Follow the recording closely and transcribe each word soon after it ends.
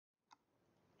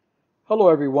Hello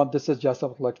everyone, this is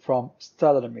Jasper from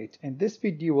Stellarmate. In this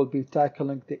video, we'll be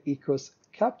tackling the Ekos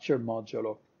capture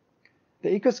modulo. The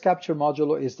Ekos capture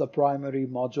modulo is the primary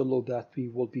modulo that we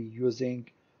will be using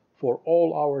for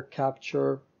all our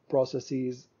capture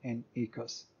processes in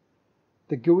Ekos.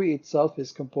 The GUI itself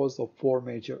is composed of four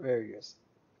major areas.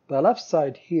 The left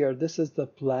side here, this is the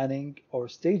planning or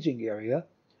staging area,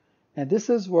 and this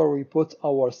is where we put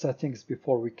our settings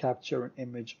before we capture an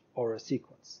image or a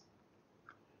sequence.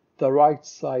 The right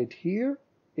side here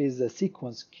is the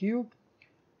sequence cube,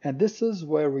 and this is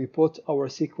where we put our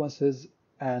sequences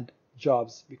and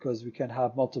jobs because we can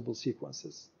have multiple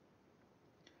sequences.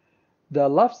 The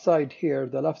left side here,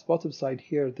 the left bottom side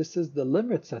here, this is the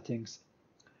limit settings,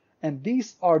 and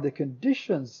these are the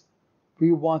conditions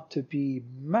we want to be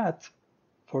met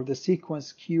for the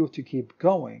sequence queue to keep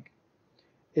going.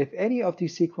 If any of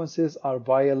these sequences are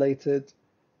violated,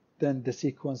 then the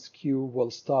sequence queue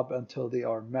will stop until they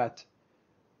are met.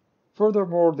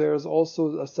 Furthermore, there is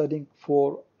also a setting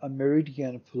for a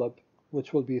meridian flip,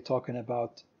 which we'll be talking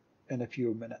about in a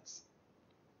few minutes.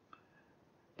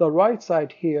 The right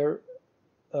side here,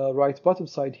 right bottom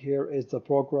side here is the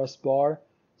progress bar.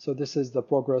 So this is the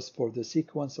progress for the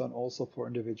sequence and also for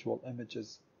individual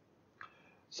images.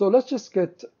 So let's just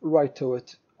get right to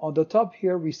it. On the top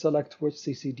here, we select which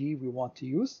CCD we want to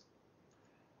use,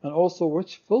 and also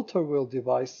which filter wheel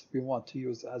device we want to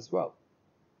use as well.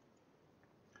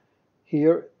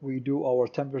 Here we do our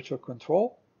temperature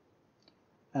control,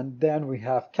 and then we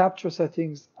have capture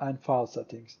settings and file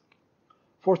settings.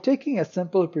 For taking a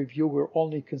simple preview, we're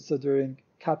only considering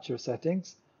capture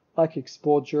settings like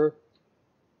exposure,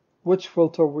 which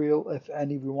filter wheel, if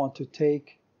any, we want to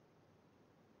take,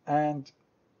 and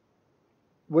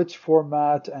which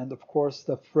format, and of course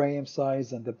the frame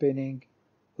size and the binning.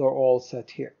 They're all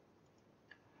set here.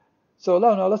 So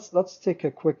now let's take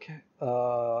a quick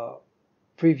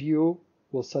preview.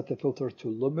 We'll set the filter to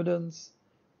luminance,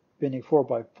 binning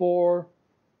 4x4.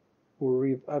 We'll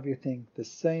leave everything the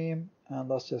same, and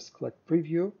let's just click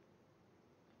preview.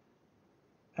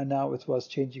 And now it was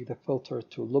changing the filter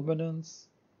to luminance,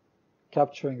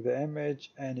 capturing the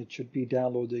image, and it should be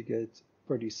downloading it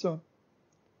pretty soon.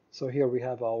 So here we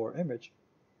have our image.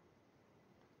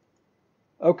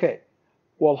 Okay.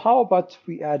 Well, how about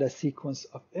we add a sequence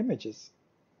of images?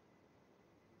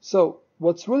 So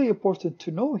what's really important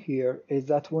to know here is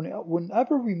that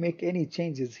whenever we make any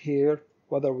changes here,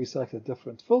 whether we select a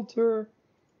different filter,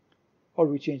 or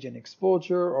we change an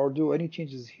exposure, or do any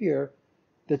changes here,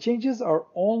 the changes are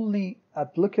only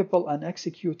applicable and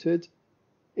executed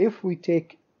if we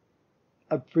take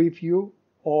a preview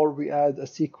or we add a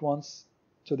sequence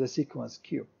to the sequence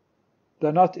queue.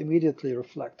 They're not immediately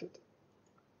reflected.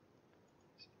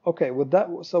 Okay, with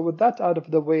that out of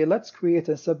the way, let's create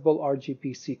a simple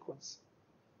RGB sequence.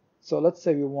 So let's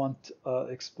say we want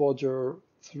exposure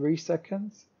 3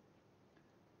 seconds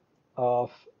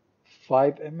of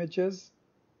 5 images.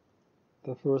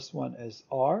 The first one is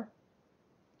R.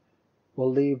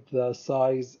 We'll leave the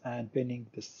size and binning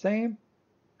the same.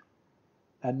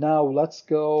 And now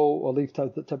we'll leave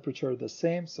the temperature the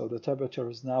same. So the temperature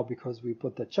is now, because we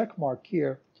put the check mark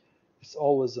here, it's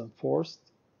always enforced.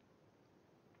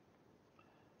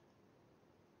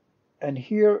 And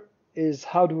here is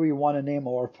how do we want to name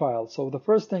our file. So the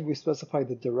first thing, we specify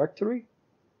the directory.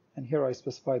 And here I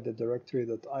specify the directory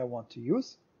that I want to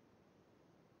use.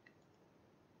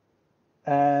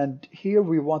 And here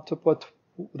we want to put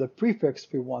the prefix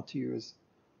we want to use.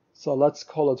 So let's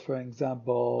call it, for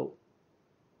example,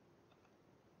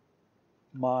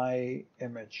 my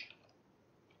image.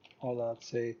 Or let's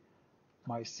say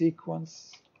my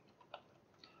sequence.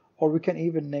 Or we can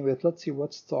even name it, let's see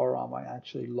what star am I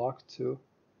actually locked to.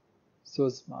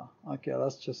 Zuzma. Okay,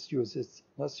 let's just use it.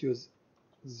 Let's use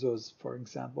Zuz, for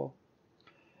example.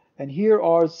 And here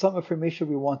are some information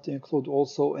we want to include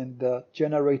also in the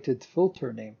generated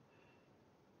filter name.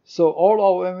 So all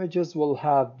our images will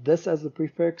have this as a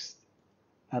prefix,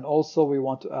 and also we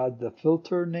want to add the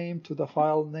filter name to the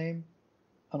file name,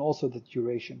 and also the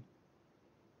duration.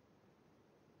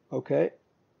 Okay,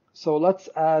 so let's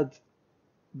add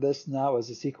this now as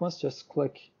a sequence. Just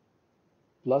click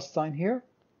plus sign here,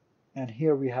 and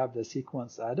here we have the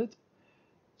sequence added.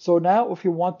 So now if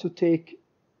you want to take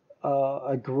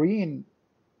a green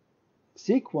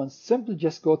sequence, simply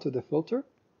just go to the filter,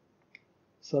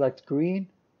 select green,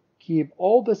 keep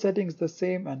all the settings the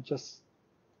same, and just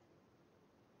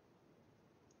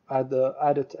add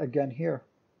it again here.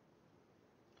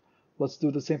 Let's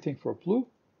do the same thing for blue,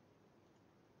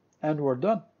 and we're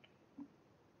done.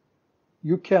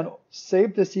 You can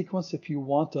save the sequence if you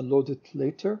want and load it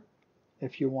later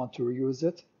if you want to reuse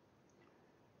it.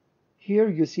 Here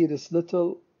you see this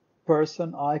little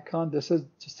person icon. This is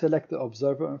to select the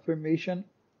observer information.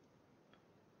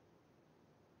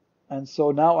 And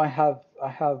so now I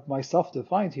have myself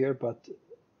defined here, but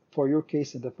for your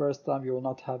case in the first time you will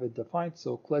not have it defined.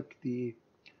 So click the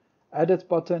edit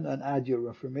button and add your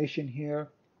information here.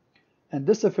 And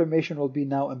this information will be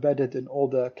now embedded in all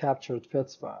the captured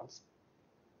FITS files.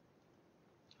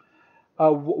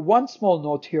 One small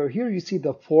note here. Here you see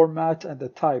the format and the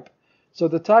type. So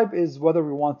the type is whether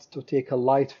we want to take a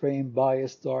light frame,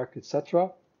 bias, dark,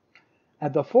 etc.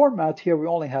 And the format here we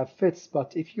only have FITS,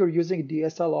 but if you're using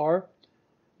DSLR,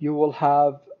 you will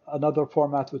have another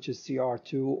format which is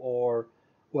CR2 or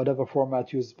whatever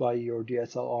format used by your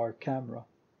DSLR camera.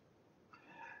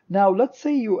 Now let's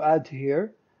say you add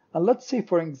here, and let's say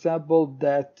for example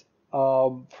that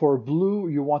for blue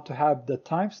you want to have the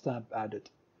timestamp added.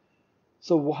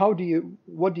 So what do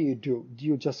you do? Do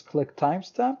you just click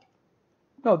timestamp?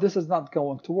 No, this is not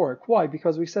going to work. Why?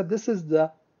 Because we said this is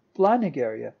the planning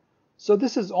area. So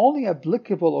this is only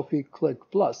applicable if we click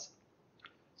plus.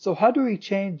 So how do we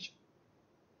change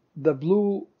the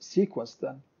blue sequence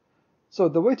then? So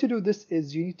the way to do this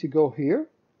is you need to go here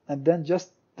and then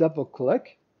just double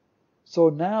click. So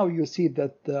now you see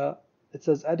that it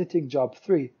says editing job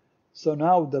 3. So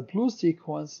now the blue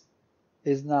sequence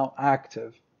is now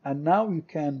active. And now you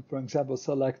can, for example,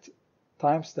 select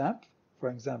timestamp, for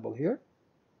example here.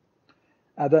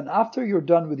 And then after you're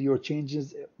done with your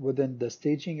changes within the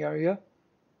staging area,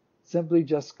 simply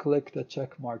just click the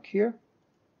check mark here.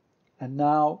 And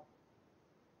now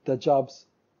the jobs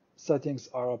settings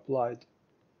are applied.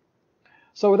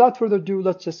 So without further ado,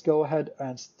 let's just go ahead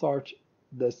and start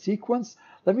the sequence.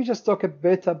 Let me just talk a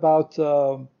bit about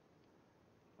the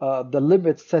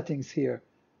limit settings here.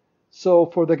 So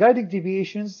for the guiding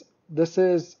deviations, this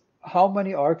is how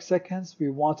many arc seconds we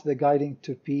want the guiding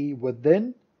to be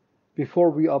within before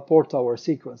we abort our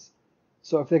sequence.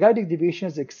 So if the guiding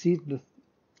deviations exceed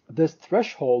this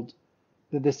threshold,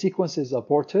 then the sequence is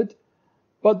aborted.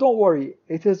 But don't worry,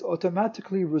 it is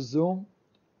automatically resumed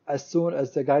as soon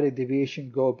as the guided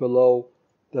deviation go below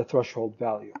the threshold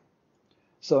value.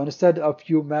 So instead of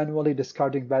you manually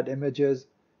discarding bad images,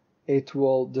 it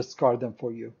will discard them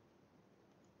for you.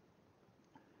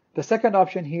 The second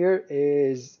option here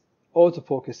is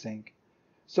autofocusing.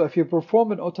 So if you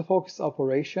perform an autofocus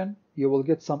operation, you will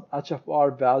get some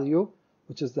HFR value,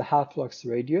 which is the half-flux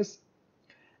radius.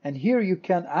 And here you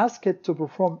can ask it to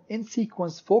perform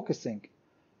in-sequence focusing.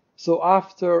 So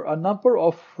after a number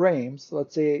of frames,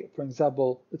 let's say, for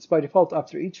example, it's by default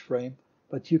after each frame,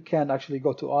 but you can actually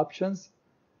go to options.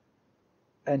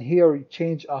 And here you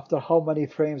change after how many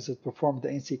frames it performed the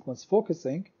in-sequence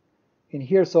focusing. In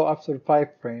here, so after 5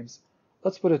 frames,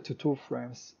 let's put it to 2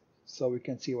 frames so we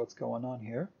can see what's going on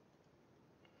here.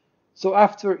 So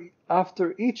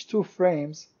after each 2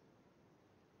 frames,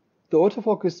 the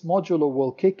autofocus module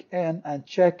will kick in and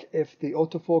check if the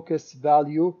autofocus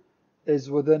value is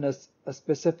within a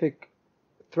specific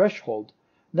threshold.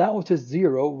 Now it is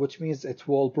 0, which means it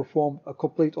will perform a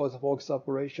complete autofocus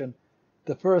operation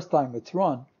the first time it's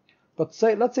run. But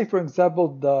let's say for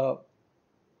example the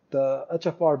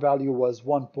HFR value was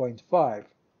 1.5.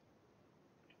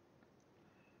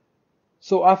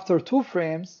 So after 2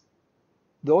 frames,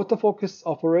 the autofocus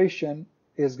operation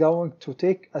is going to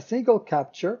take a single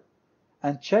capture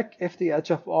and check if the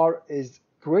HFR is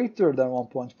greater than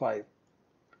 1.5.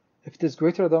 If it is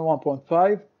greater than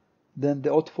 1.5, then the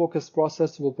autofocus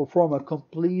process will perform a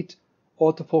complete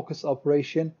autofocus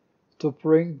operation to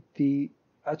bring the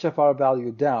HFR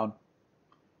value down.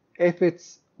 If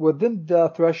it's within the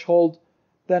threshold,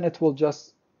 then it will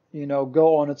just,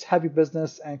 go on its heavy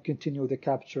business and continue the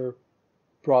capture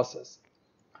process.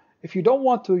 If you don't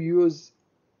want to use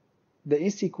the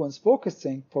in-sequence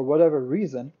focusing for whatever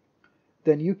reason,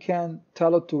 then you can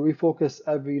tell it to refocus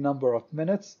every number of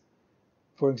minutes.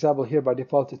 For example, here by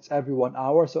default it's every 1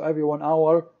 hour. So every 1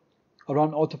 hour,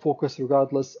 run autofocus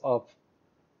regardless of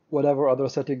whatever other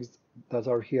settings that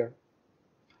are here.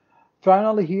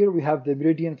 Finally, here we have the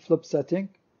meridian flip setting.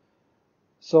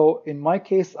 So in my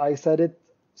case, I set it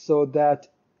so that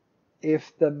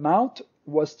if the mount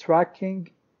was tracking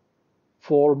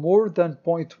for more than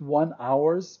 0.1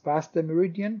 hours past the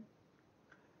meridian,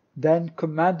 then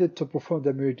command it to perform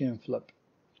the meridian flip.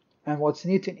 And what's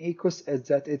neat in Ekos is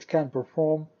that it can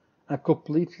perform a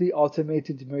completely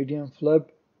automated meridian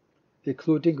flip,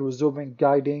 including resuming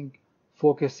guiding,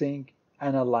 focusing,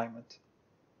 and alignment.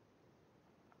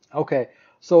 Okay,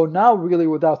 so now really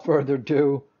without further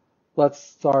ado, let's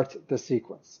start the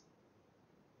sequence.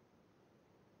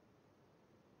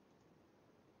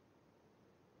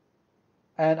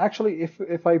 And actually,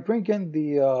 if I bring in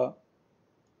the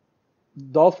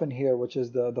Dolphin here, which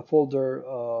is the folder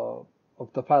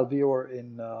of the file viewer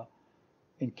in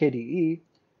KDE,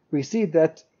 we see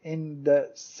that in the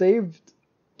saved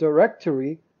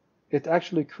directory, it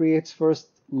actually creates first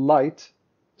light,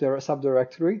 their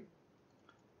subdirectory,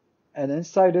 and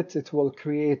inside it, it will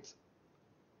create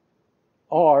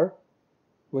R,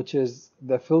 which is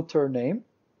the filter name.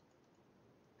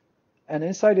 And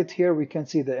inside it here, we can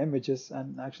see the images,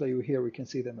 and actually here we can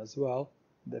see them as well,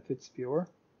 the FITS viewer.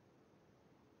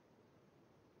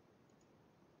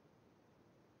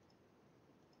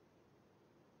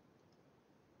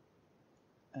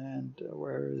 And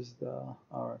where is the,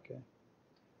 oh, okay.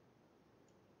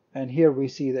 And here we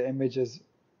see the images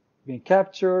being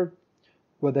captured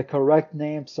with the correct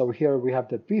name. So here we have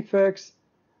the prefix,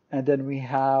 and then we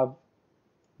have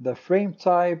the frame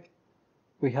type.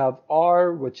 We have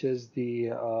R, which is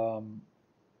the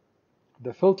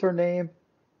filter name,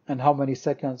 and how many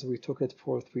seconds we took it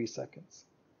for, 3 seconds.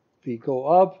 If we go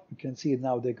up, we can see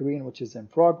now the green, which is in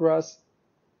progress,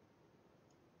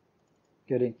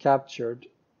 getting captured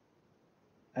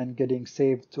and getting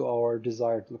saved to our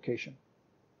desired location.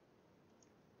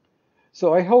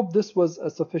 So I hope this was a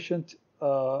sufficient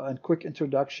and quick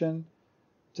introduction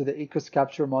to the Ekos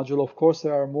capture module. Of course,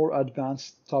 there are more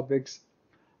advanced topics,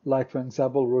 like for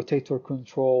example, rotator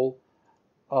control,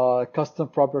 custom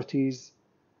properties,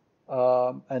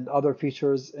 and other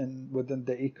features within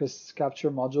the Ekos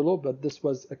capture module, but this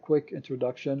was a quick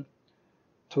introduction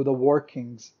to the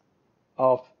workings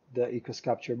of the Ekos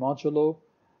capture module.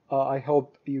 I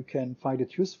hope you can find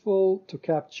it useful to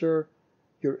capture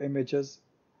your images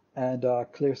and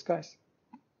clear skies.